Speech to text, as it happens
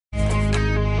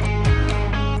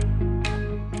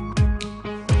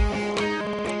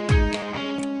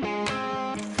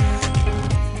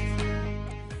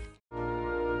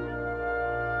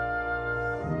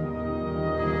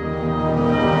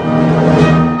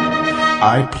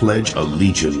I pledge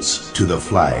allegiance to the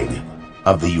flag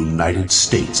of the United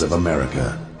States of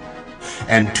America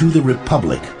and to the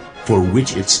republic for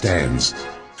which it stands,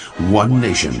 one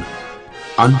nation,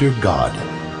 under God,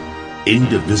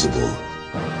 indivisible,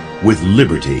 with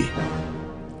liberty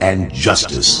and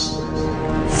justice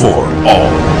for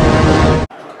all.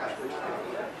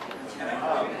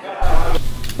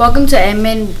 Welcome to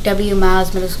Edmund W.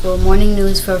 Miles Middle School Morning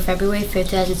News for February 5th,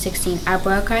 2016. Our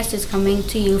broadcast is coming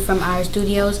to you from our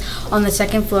studios on the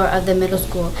second floor of the middle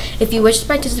school. If you wish to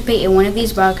participate in one of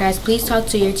these broadcasts, please talk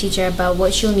to your teacher about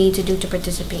what you'll need to do to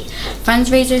participate.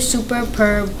 Fundraiser Super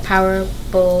Per Power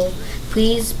Bowl.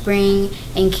 Please bring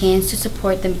in cans to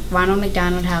support the Ronald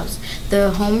McDonald House.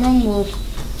 The homeroom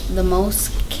the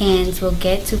most cans will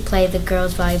get to play the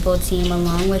girls volleyball team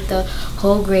along with the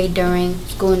whole grade during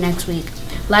school next week.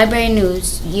 Library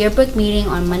news. Yearbook meeting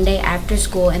on Monday after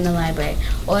school in the library.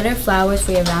 Order flowers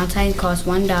for your Valentine costs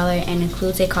 $1 and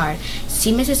includes a card.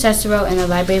 See Mrs. Cicero in the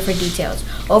library for details.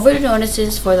 Overdue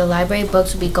notices for the library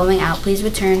books will be going out. Please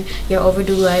return your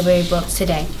overdue library books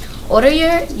today. Order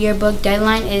your yearbook.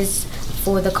 Deadline is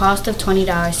for the cost of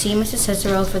 $20. See Mrs.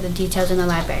 Cicero for the details in the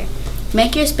library.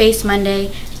 Make your Space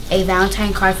Monday a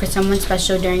Valentine card for someone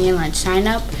special during your lunch. Sign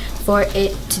up for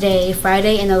it today,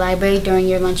 Friday, in the library during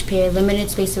your lunch period. Limited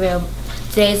space available.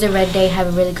 Today is a red day. Have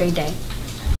a really great day.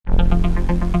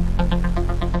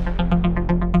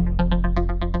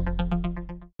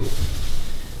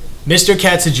 Mr.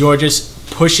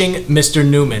 Katzageorgis pushing Mr.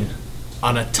 Newman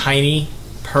on a tiny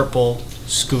purple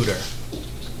scooter.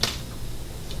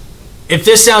 If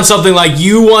this sounds something like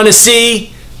you want to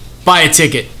see, buy a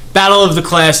ticket. Battle of the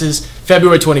Classes,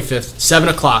 February 25th, 7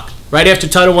 o'clock, right after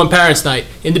Title I Parents' Night,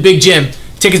 in the big gym.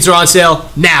 Tickets are on sale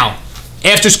now.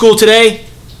 After school today,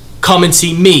 come and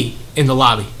see me in the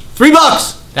lobby.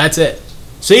 $3. That's it.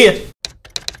 See ya.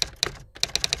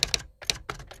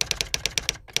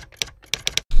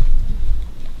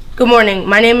 Good morning.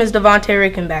 My name is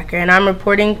Devontae Rickenbacker, and I'm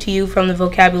reporting to you from the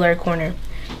Vocabulary Corner.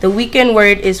 The weekend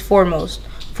word is foremost.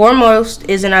 Foremost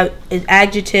is an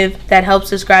adjective that helps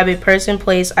describe a person,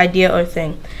 place, idea, or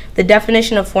thing. The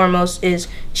definition of foremost is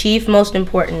chief, most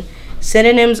important.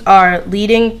 Synonyms are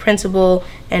leading, principal,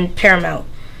 and paramount.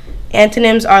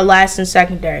 Antonyms are last and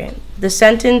secondary. The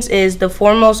sentence is the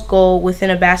foremost goal within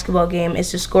a basketball game is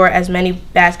to score as many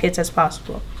baskets as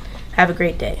possible. Have a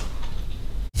great day.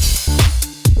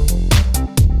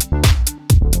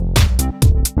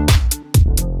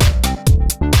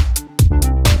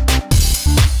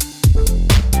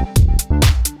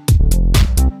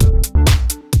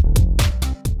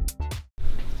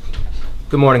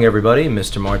 Good morning, everybody.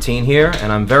 Mr. Martine here,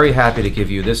 and I'm very happy to give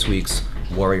you this week's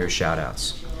Warrior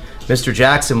shout-outs. Mr.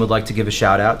 Jackson would like to give a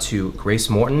shout-out to Grace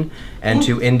Morton and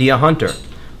to India Hunter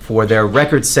for their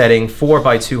record-setting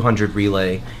 4x200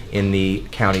 relay in the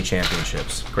county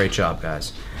championships. Great job,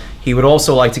 guys. He would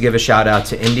also like to give a shout-out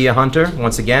to India Hunter,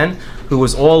 once again, who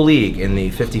was all-league in the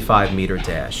 55-meter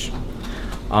dash.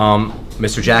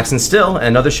 Mr. Jackson still,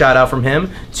 another shout-out from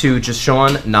him to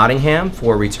Jashawn Nottingham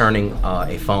for returning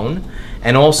a phone,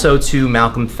 and also to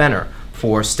Malcolm Fenner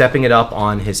for stepping it up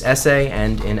on his essay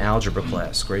and in algebra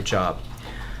class. Great job.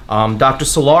 Dr.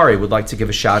 Solari would like to give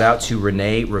a shout out to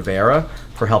Renee Rivera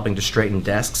for helping to straighten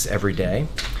desks every day.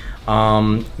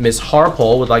 Ms.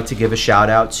 Harpole would like to give a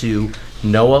shout out to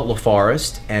Noah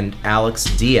LaForest and Alex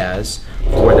Diaz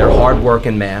for their hard work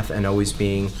in math and always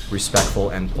being respectful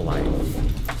and polite.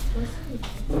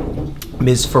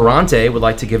 Ms. Ferrante would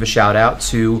like to give a shout out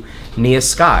to Nia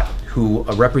Scott, who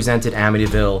represented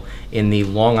Amityville in the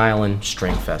Long Island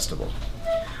String Festival.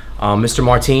 Mr.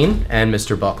 Martine and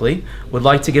Mr. Buckley would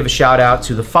like to give a shout out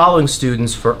to the following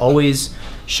students for always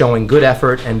showing good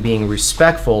effort and being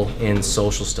respectful in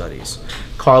social studies.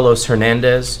 Carlos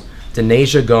Hernandez,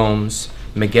 Denasia Gomes,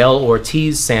 Miguel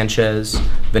Ortiz Sanchez,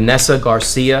 Vanessa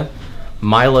Garcia,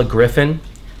 Mila Griffin,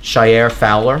 Shayer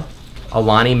Fowler,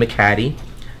 Alani McCaddy,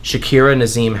 Shakira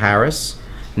Nazim Harris,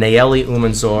 Nayeli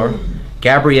Umanzor,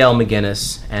 Gabrielle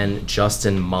McGinnis, and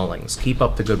Justin Mullings. Keep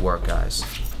up the good work, guys.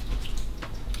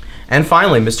 And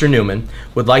finally, Mr. Newman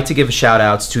would like to give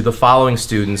shout-outs to the following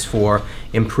students for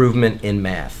improvement in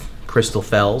math. Crystal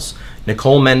Fells,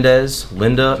 Nicole Mendez,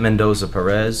 Linda Mendoza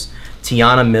Perez,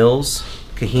 Tiana Mills,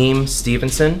 Kahim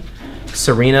Stevenson,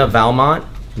 Serena Valmont,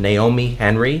 Naomi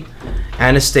Henry,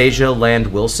 Anastasia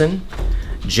Land Wilson,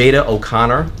 Jada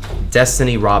O'Connor,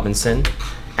 Destiny Robinson,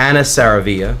 Anna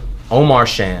Saravia, Omar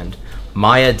Shand,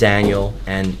 Maya Daniel,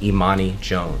 and Imani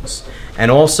Jones.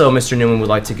 And also, Mr. Newman would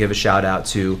like to give a shout out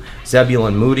to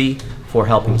Zebulon Moody for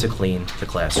helping to clean the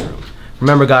classroom.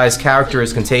 Remember, guys, character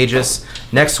is contagious.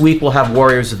 Next week, we'll have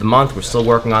Warriors of the Month. We're still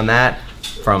working on that.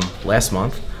 from last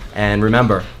month. And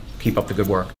remember, keep up the good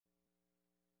work.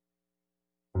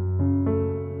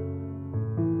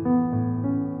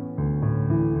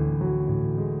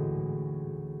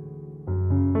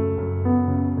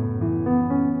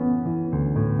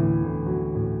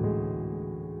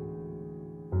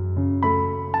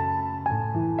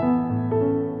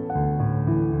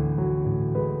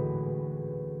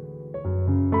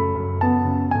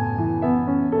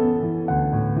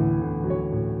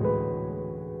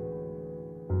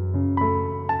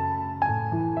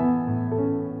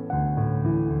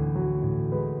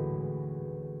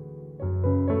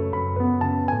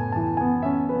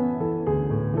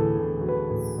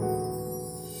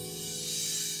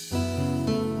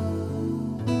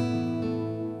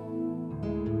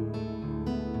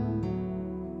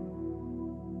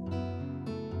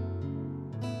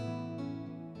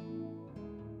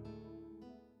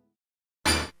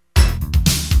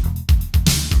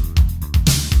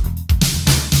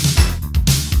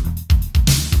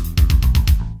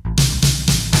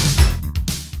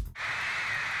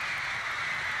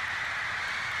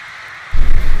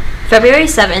 February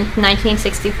 7,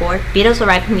 1964, Beatles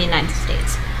arrived in the United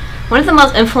States. One of the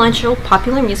most influential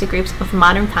popular music groups of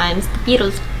modern times, the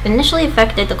Beatles initially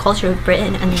affected the culture of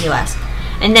Britain and the US,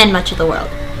 and then much of the world.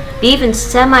 They even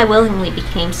semi-willingly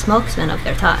became spokesmen of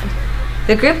their time.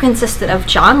 The group consisted of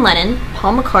John Lennon,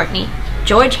 Paul McCartney,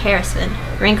 George Harrison,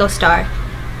 Ringo Starr,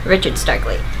 Richard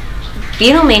Starkey.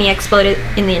 Beatlemania exploded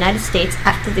in the United States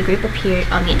after the group appeared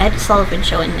on The Ed Sullivan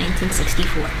Show in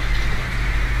 1964.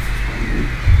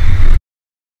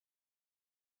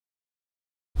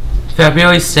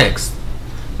 February 6,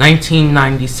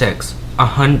 1996,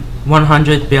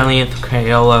 100 billionth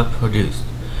Crayola produced.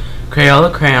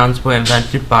 Crayola crayons were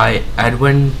invented by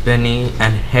Edwin Binney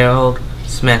and Harold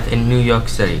Smith in New York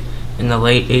City in the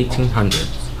late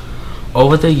 1800s.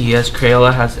 Over the years,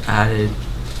 Crayola has added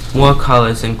more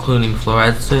colors, including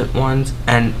fluorescent ones,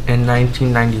 and in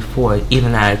 1994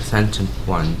 even added scented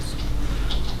ones,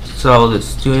 so the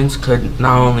students could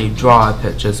not only draw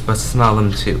pictures but smell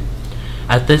them too.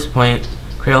 At this point,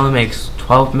 Crayola makes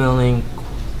 12 million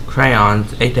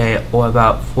crayons a day, or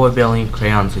about 4 billion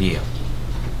crayons a year.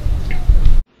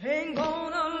 Ain't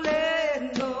gonna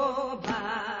let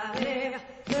nobody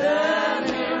turn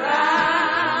me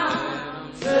round,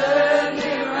 turn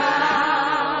me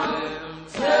round,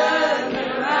 turn me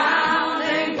round.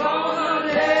 Ain't gonna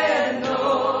let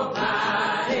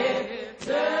nobody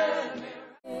turn me.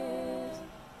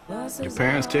 Your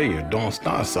parents tell you, don't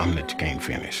start something that you can't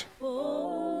finish.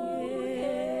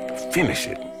 Finish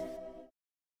it.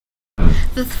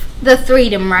 The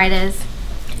Freedom Riders.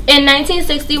 In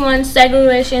 1961,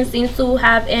 segregation seems to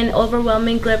have an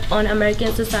overwhelming grip on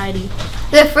American society.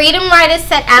 The Freedom Riders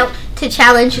set out to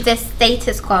challenge this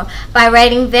status quo by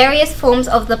riding various forms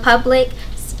of the public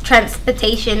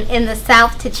transportation in the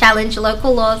South to challenge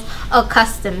local laws or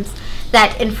customs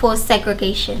that enforce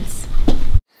segregations.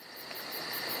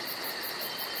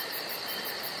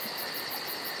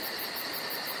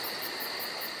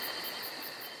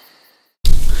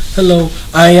 Hello,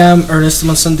 I am Ernest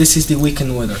Monson. This is the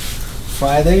weekend weather.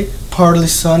 Friday, partly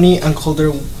sunny and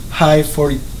colder, high of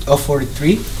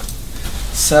 43.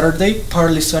 Saturday,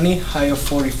 partly sunny, high of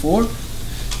 44.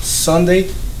 Sunday,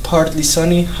 partly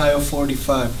sunny, high of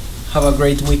 45. Have a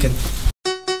great weekend.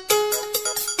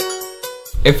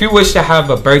 If you wish to have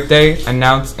a birthday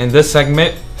announced in this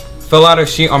segment, fill out a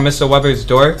sheet on Mr. Weber's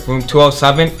door, room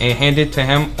 207, and hand it to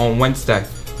him on Wednesday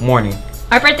morning.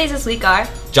 Our birthdays this week are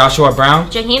Joshua Brown,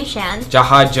 Jaheim Shan,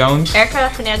 Jahad Jones, Erica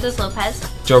Hernandez Lopez,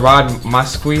 Gerard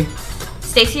Musqui,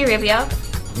 Stacy Rubio,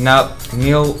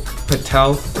 Neil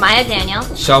Patel, Maya Daniel,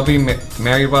 Shelby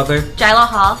Merriweather, Jyla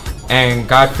Hall, and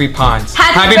Godfrey Pons.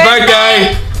 Happy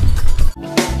birthday!